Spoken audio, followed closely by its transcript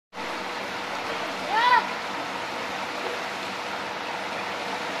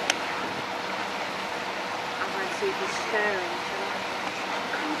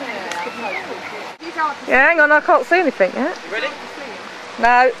Yeah, hang on, I can't see anything yet. You ready?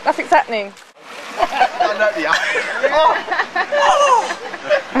 No, nothing's happening.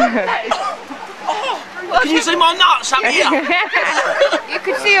 Can you see my nuts up here? You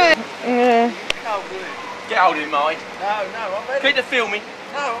can see it. Yeah. Get hold of him, mate. No, I'm ready. Keep the filming.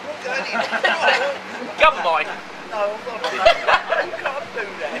 No, I'm not going in. Come on, mate. No, I'm not doing that. You can't do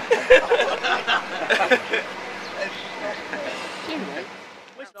that.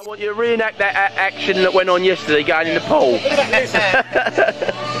 I want you to reenact that action that went on yesterday going in the pool. Yeah,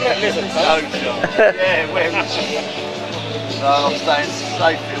 where was it? No, I'm staying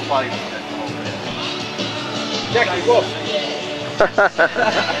safely away from that pool. Jackie, what?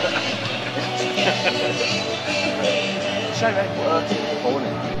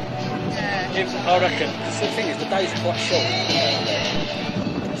 I reckon, because the thing is, the days are quite short.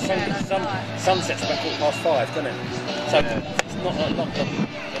 Sunset's about 5:15, doesn't it? So it's not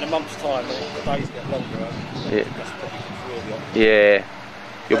in a month's time, the days get longer. Yeah. That's probably really odd. Yeah.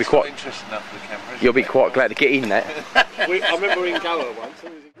 You'll be quite interesting enough for the camera. You'll be quite glad to get in that. I remember in Goa once.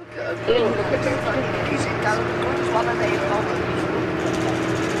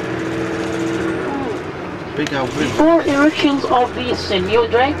 Big old river. Before erections of this new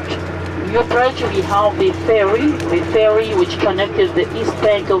bridge, we have the ferry which connected the east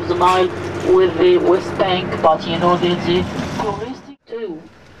bank of the Nile with the west bank, but you know that the touristic too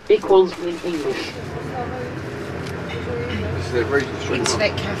equals in English.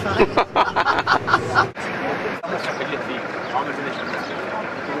 Internet cafe.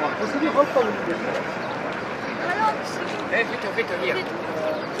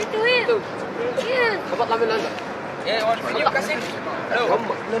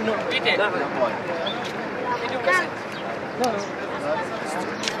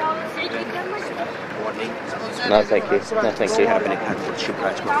 No, thank you. No, thank you.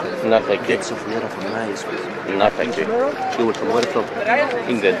 No, thank you. No, thank you.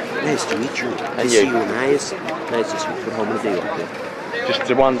 England. Nice to meet you. And See you. you. Nice to see you. How many days are there? Just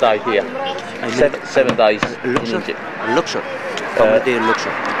the 1 day here. 7 days in Egypt. Luxor. How many days in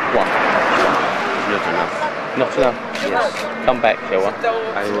Luxor? 1. Not enough. Not enough? Yes. Come back, shall I?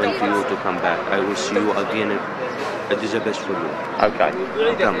 I want you to come back. I will see you again. It is the best for you. Okay.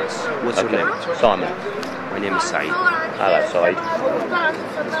 Promise. What's your name? Simon. My name is Saeed. Hello, Saeed.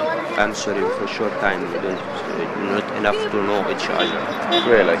 I'm sorry for a short time. We don't not enough to know each other.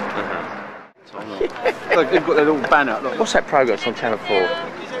 Really? Look, they've got their little banner. Look. What's that progress on Channel 4?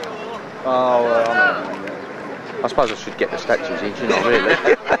 Oh, I suppose I should get the statues in, not really.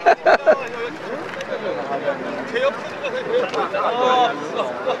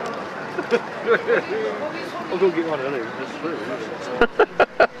 I'm going to get one of those.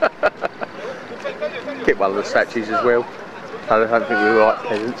 Get one of the statues as well. I don't think we were right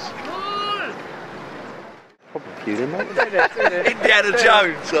peasants. Probably a few then, mate. Indiana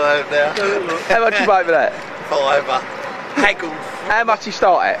Jones, I have now. How much you buy for that? Fiver. Haggled. How much you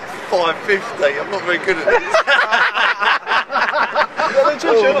start at? $5.50. I'm not very good at this.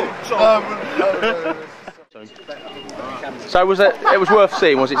 So was it was worth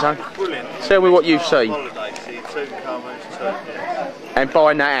seeing, was it, son? Brilliant. Tell me what you've seen. Holiday, see Tutankhamun's tomb. And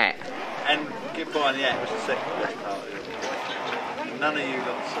buying that hat. And get buying the hat was the second best part of it. None of you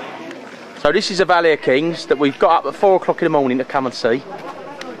lot see. So this is a Valley of Kings that we've got up at 4 o'clock in the morning to come and see.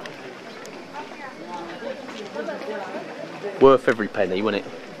 Worth every penny, wasn't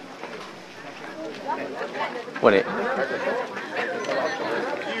it? Wasn't it?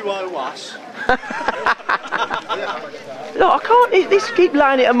 You owe us. Look, I can't. This keep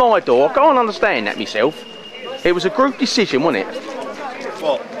laying it at my door. I can't understand that myself. It was a group decision, wasn't it?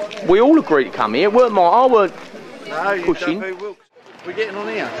 What? We all agreed to come here. It weren't I weren't No, you pushing. don't very well. We're getting on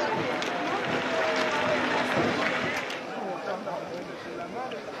here.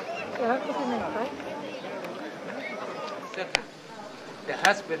 The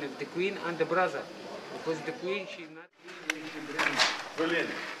husband of the queen and the brother, because the queen she's not. Brilliant.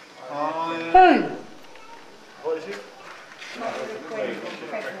 What is it?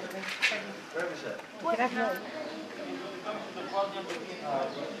 Where was it?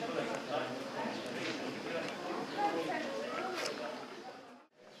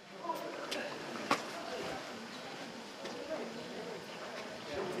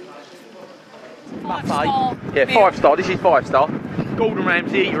 Buffet. Yeah, 5-star. This is 5-star. Gordon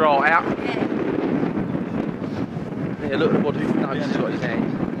Ramsay, eat your heart out. Yeah, look at what he's got in his hand.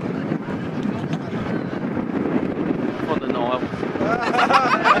 On the Nile.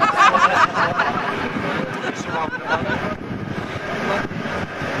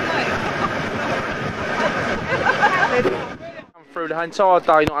 the entire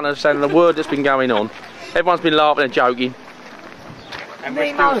day not understanding the word that's been going on. Everyone's been laughing and joking. And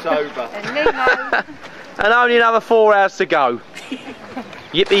we're still sober. And Nemo. And only another 4 hours to go.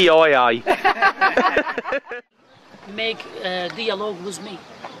 Yippee-yi-yi. Make dialogue with me.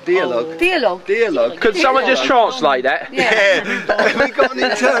 Dialogue? Dialogue. Dialogue. Could someone just translate that? Yeah. We got an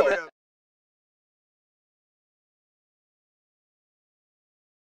interpreter.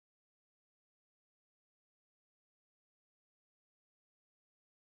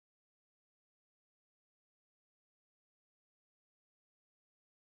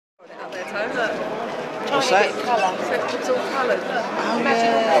 What's that? It's all coloured. Oh,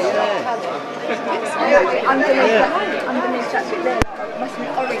 yeah. Underneath that bit there, like, must be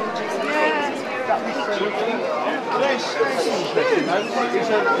oranges and things. Yes, that's interesting though.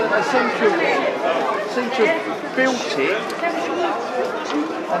 They seem to have built it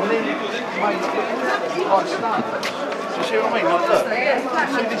and then made it like snow. Do you see what I mean? Like, look,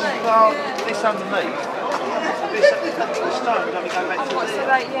 see this underneath. This the stone only go back to So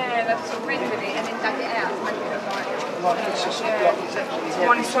there. they've sort of rendered it and then dug it out to make it look like Like it's actually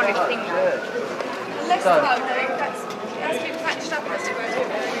one solid thing. Less So- though, that's been patched up as it goes.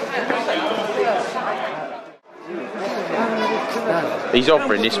 He's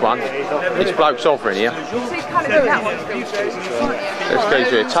offering this one. This bloke's offering here. So you can't do that one still, Let's go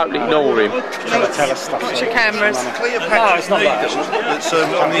to it. Totally ignore him. Tell us stuff. What's your cameras? Cleopatra it's not that. that's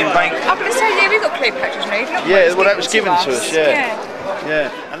on the embankment. I'm going to say, yeah, we've got Cleopatra's Need. Yeah, well that was given to us, yeah.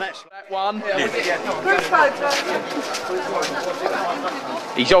 Yeah. And that's That one. Group photo.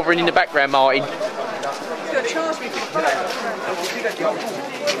 He's offering in the background, Martin. He's going to charge me for the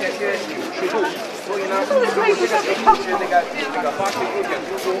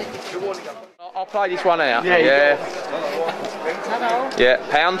I'll play this one out. Yeah. Yeah,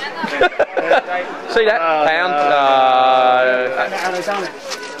 pound. See that? Pound.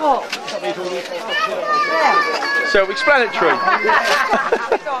 Self-explanatory.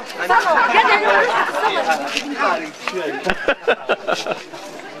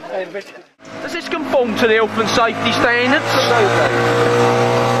 Does this conform to the health and safety standards?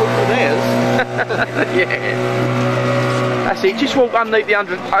 Yeah. That's it, just walk underneath the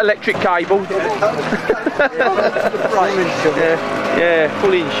electric cable. Yeah,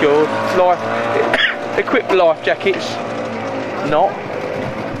 fully insured. Life, equipped with life jackets. Not.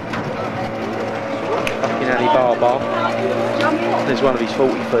 Fucking Ali Baba. There's one of his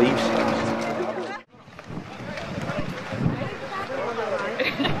 40 thieves.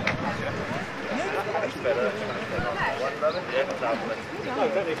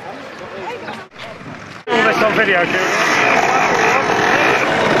 All this on video, dude.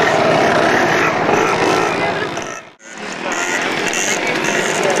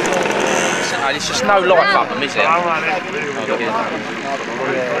 There's just no life up them, is there? I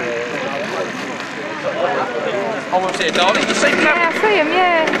want to see a darling. You see them? Yeah, I see him,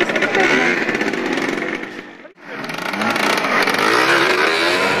 yeah.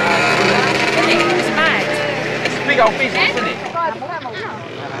 It's mad. It's a big old business, isn't it?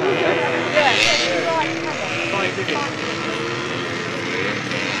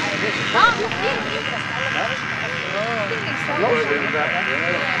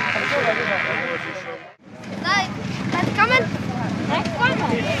 That's coming. Next one.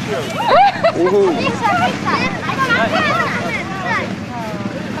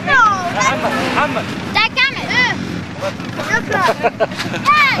 They're coming.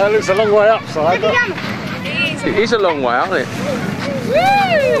 That looks a long way up, side. It is a long way, isn't it?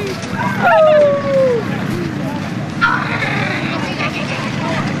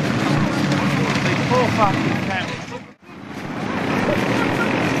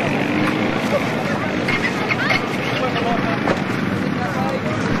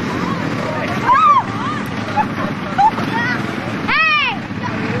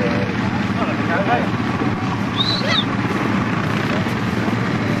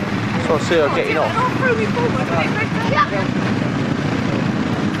 So I see her getting off.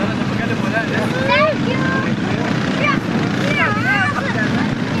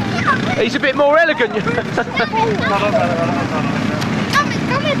 He's a bit more elegant.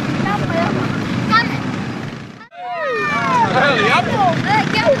 Hurry up!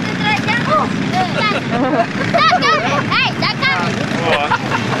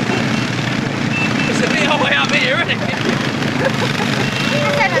 It's a bit way up here, isn't it?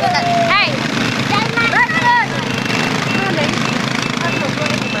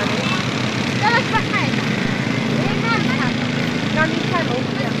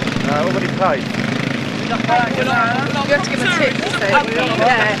 already paid. You have to give a tip.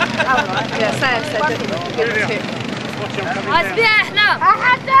 Yeah, alright. Yeah, Sam said that you give a tip.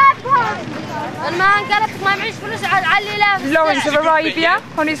 Lawrence of Arabia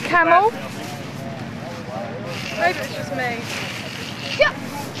on his camel. Maybe it's just me.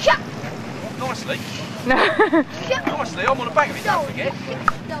 Nicely. No. Nicely, I'm on the back of it, don't forget.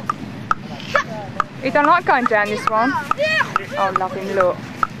 He don't like going down this one. Oh, love him, look.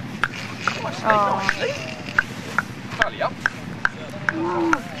 Oh. Nicely. Tally up.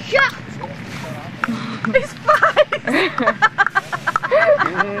 His face!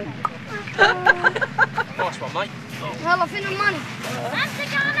 Nice one, mate. يلا فين الماني؟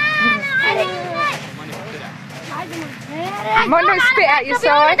 Might not spit at your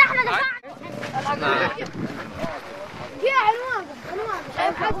side.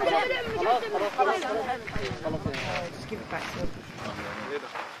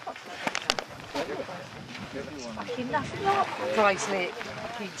 Bracelet,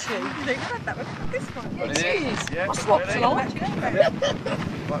 fucking cheap. You think had that one? This one? Yeah, cheers. I swapped a lot.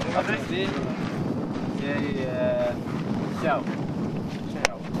 Ciao.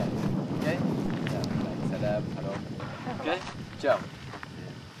 Okay? Salam. Hello. Okay? Ciao.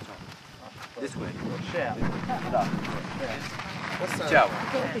 This way. Ciao. Ciao. Ciao.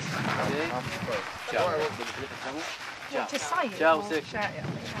 Just say it. Ciao, or sick. shout it.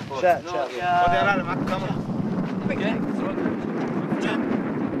 Shout. Come on. Okay.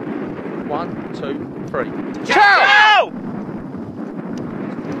 1, 2, 3. Ciao!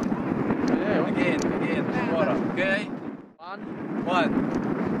 Again. Water. Okay? 1,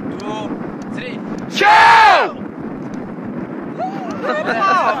 2, 3. Ciao!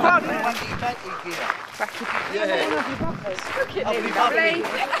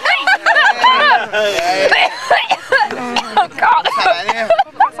 Oh God!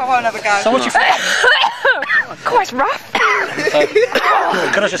 I won't have a go. So what you think? Quite rough.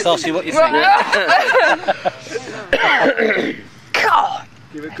 Can I just ask you what you think? God!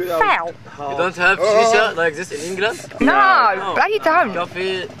 Foul. You don't have shisha like this in England? No, bloody don't.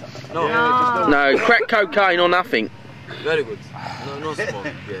 Coffee? No. No, crack cocaine or nothing. Very good. No smoke.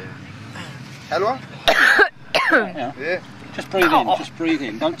 Yeah. Hello? Yeah. Just breathe in. Just breathe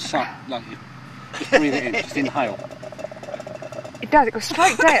in. Don't suck like you. Just breathe it in. Just inhale. It does, it goes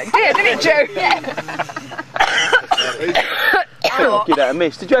straight down. Didn't it, Joe? Yeah. Give that a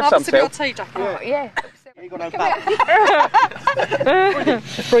miss. Did you have some, Phil? tea jacket. Oh, yeah. You got no back.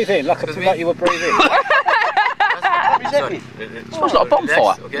 Just breathe in like you were breathing. Smells like a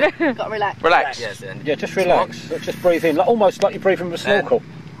bonfire. Okay? Got to relax. Relax. Yes, and Yeah, just relax. Just breathe in, like almost like you're breathing from a snorkel.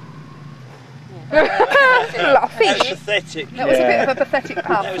 A lot of fish. Pathetic. That was a bit of a pathetic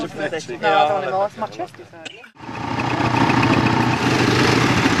puff. That was pathetic. No, I don't want anymore. My chest is hurting.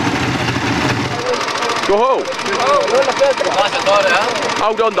 Go home.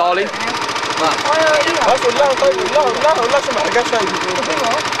 Hold on, darling.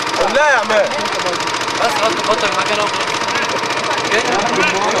 لا يا عماد بس حط المكنه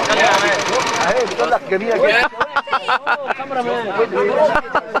اهي بتقول لك جميله جدا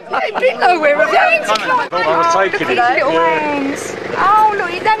Bit nowhere of that. Look at his little hands. Oh, look,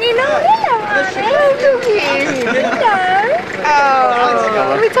 he's done you know. Hello, look at him. Hello. Oh,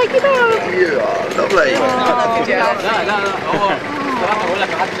 let me take it out. Yeah, lovely. لا هو بصراحه بقول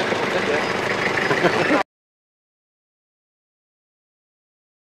لك